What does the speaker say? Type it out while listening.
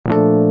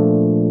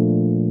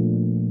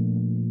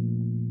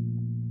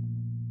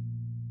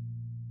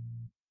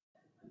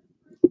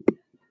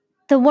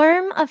The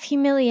worm of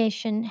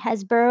humiliation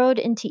has burrowed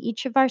into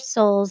each of our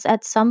souls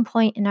at some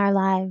point in our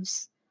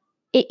lives.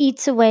 It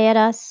eats away at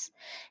us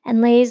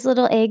and lays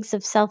little eggs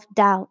of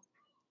self-doubt.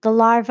 The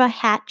larvae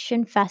hatch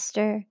and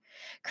fester,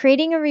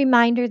 creating a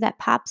reminder that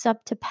pops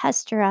up to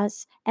pester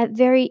us at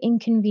very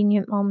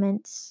inconvenient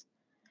moments.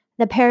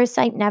 The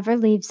parasite never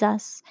leaves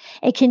us.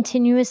 It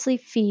continuously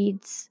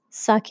feeds,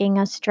 sucking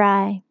us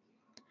dry.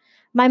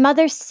 My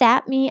mother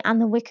sat me on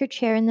the wicker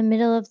chair in the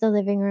middle of the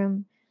living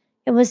room.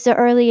 It was the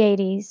early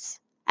 80s.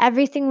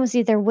 Everything was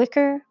either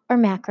wicker or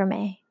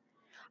macrame.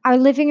 Our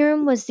living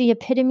room was the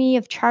epitome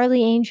of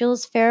Charlie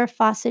Angel's Farrah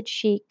Fawcett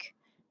chic.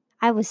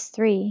 I was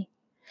 3.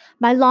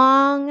 My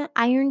long,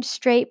 ironed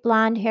straight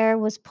blonde hair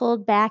was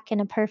pulled back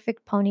in a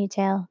perfect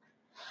ponytail.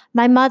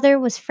 My mother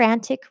was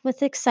frantic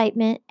with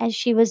excitement as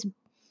she was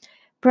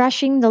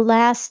brushing the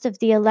last of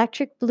the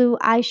electric blue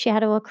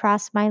eyeshadow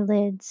across my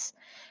lids.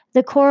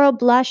 The coral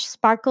blush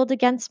sparkled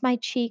against my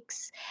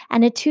cheeks,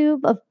 and a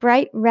tube of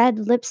bright red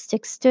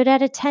lipstick stood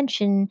at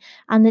attention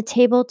on the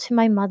table to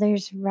my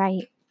mother's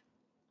right.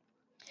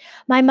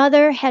 My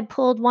mother had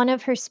pulled one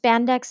of her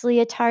spandex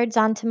leotards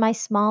onto my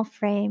small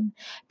frame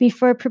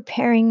before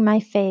preparing my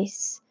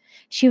face.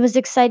 She was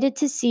excited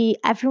to see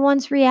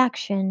everyone's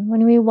reaction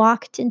when we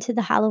walked into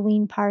the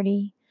Halloween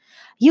party.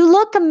 "You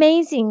look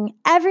amazing.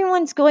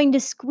 Everyone's going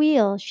to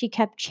squeal," she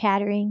kept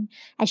chattering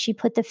as she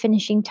put the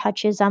finishing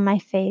touches on my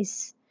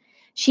face.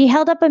 She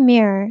held up a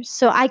mirror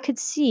so I could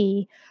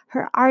see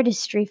her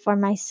artistry for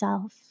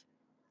myself.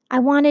 I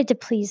wanted to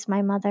please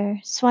my mother,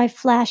 so I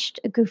flashed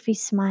a goofy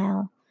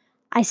smile.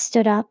 I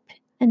stood up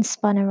and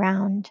spun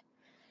around.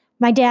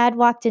 My dad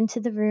walked into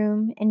the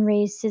room and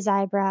raised his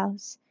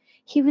eyebrows.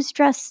 He was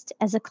dressed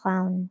as a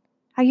clown.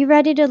 "Are you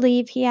ready to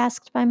leave?" he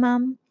asked my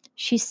mom.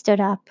 She stood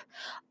up.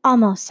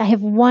 "Almost. I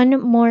have one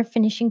more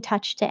finishing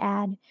touch to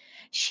add."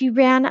 She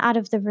ran out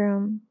of the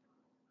room.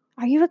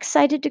 "Are you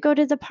excited to go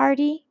to the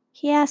party?"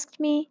 he asked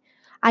me.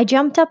 I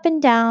jumped up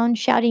and down,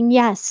 shouting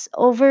yes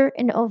over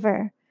and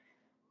over.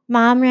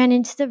 Mom ran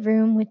into the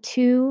room with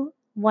 2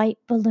 white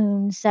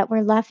balloons that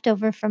were left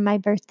over from my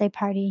birthday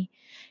party.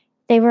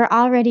 They were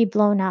already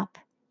blown up.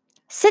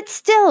 "Sit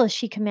still,"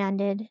 she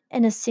commanded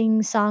in a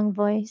sing-song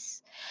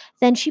voice.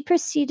 Then she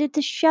proceeded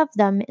to shove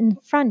them in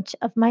front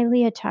of my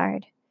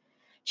leotard.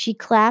 She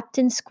clapped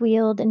and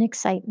squealed in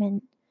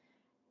excitement.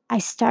 I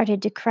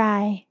started to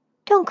cry.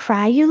 "Don't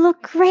cry, you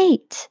look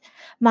great."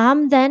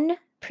 Mom then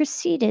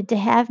proceeded to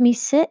have me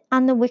sit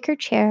on the wicker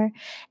chair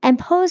and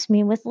pose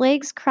me with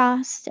legs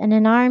crossed and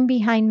an arm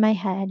behind my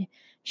head.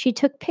 She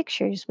took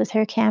pictures with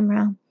her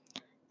camera.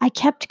 I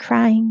kept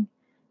crying.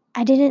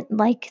 I didn't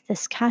like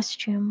this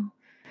costume.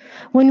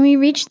 When we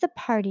reached the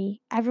party,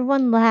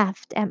 everyone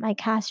laughed at my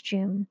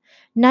costume.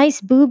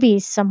 "Nice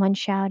boobies," someone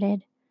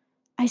shouted.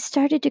 I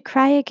started to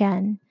cry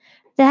again.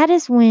 That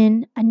is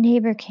when a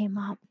neighbor came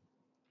up.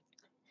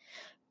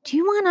 "Do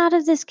you want out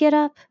of this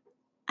getup?"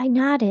 I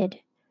nodded.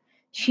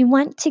 She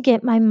went to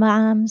get my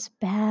mom's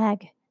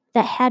bag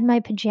that had my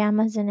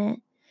pajamas in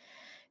it.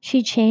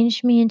 She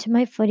changed me into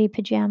my footy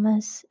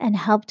pajamas and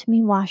helped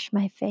me wash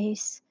my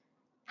face.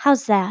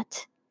 "How's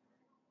that?"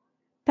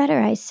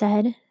 "Better," I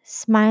said,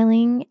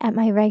 smiling at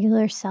my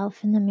regular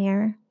self in the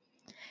mirror.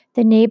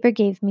 The neighbor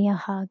gave me a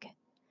hug.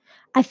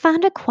 I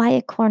found a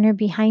quiet corner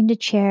behind a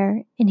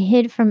chair and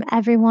hid from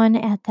everyone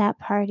at that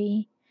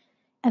party.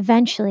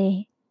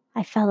 Eventually,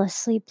 I fell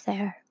asleep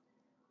there.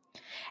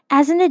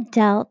 As an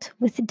adult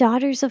with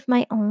daughters of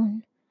my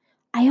own,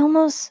 I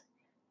almost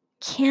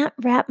can't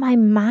wrap my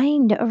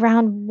mind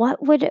around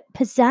what would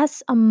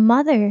possess a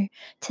mother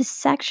to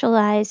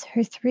sexualize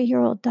her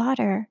 3-year-old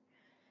daughter.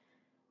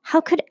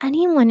 How could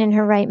anyone in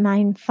her right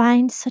mind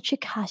find such a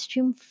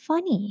costume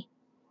funny?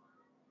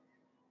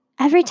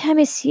 Every time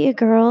I see a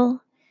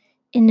girl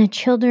in a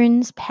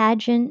children's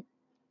pageant,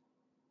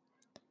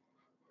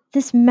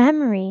 this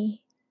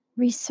memory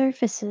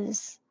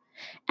resurfaces,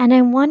 and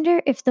I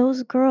wonder if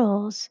those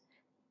girls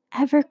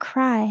ever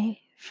cry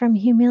from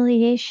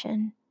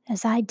humiliation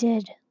as I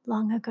did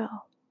long ago.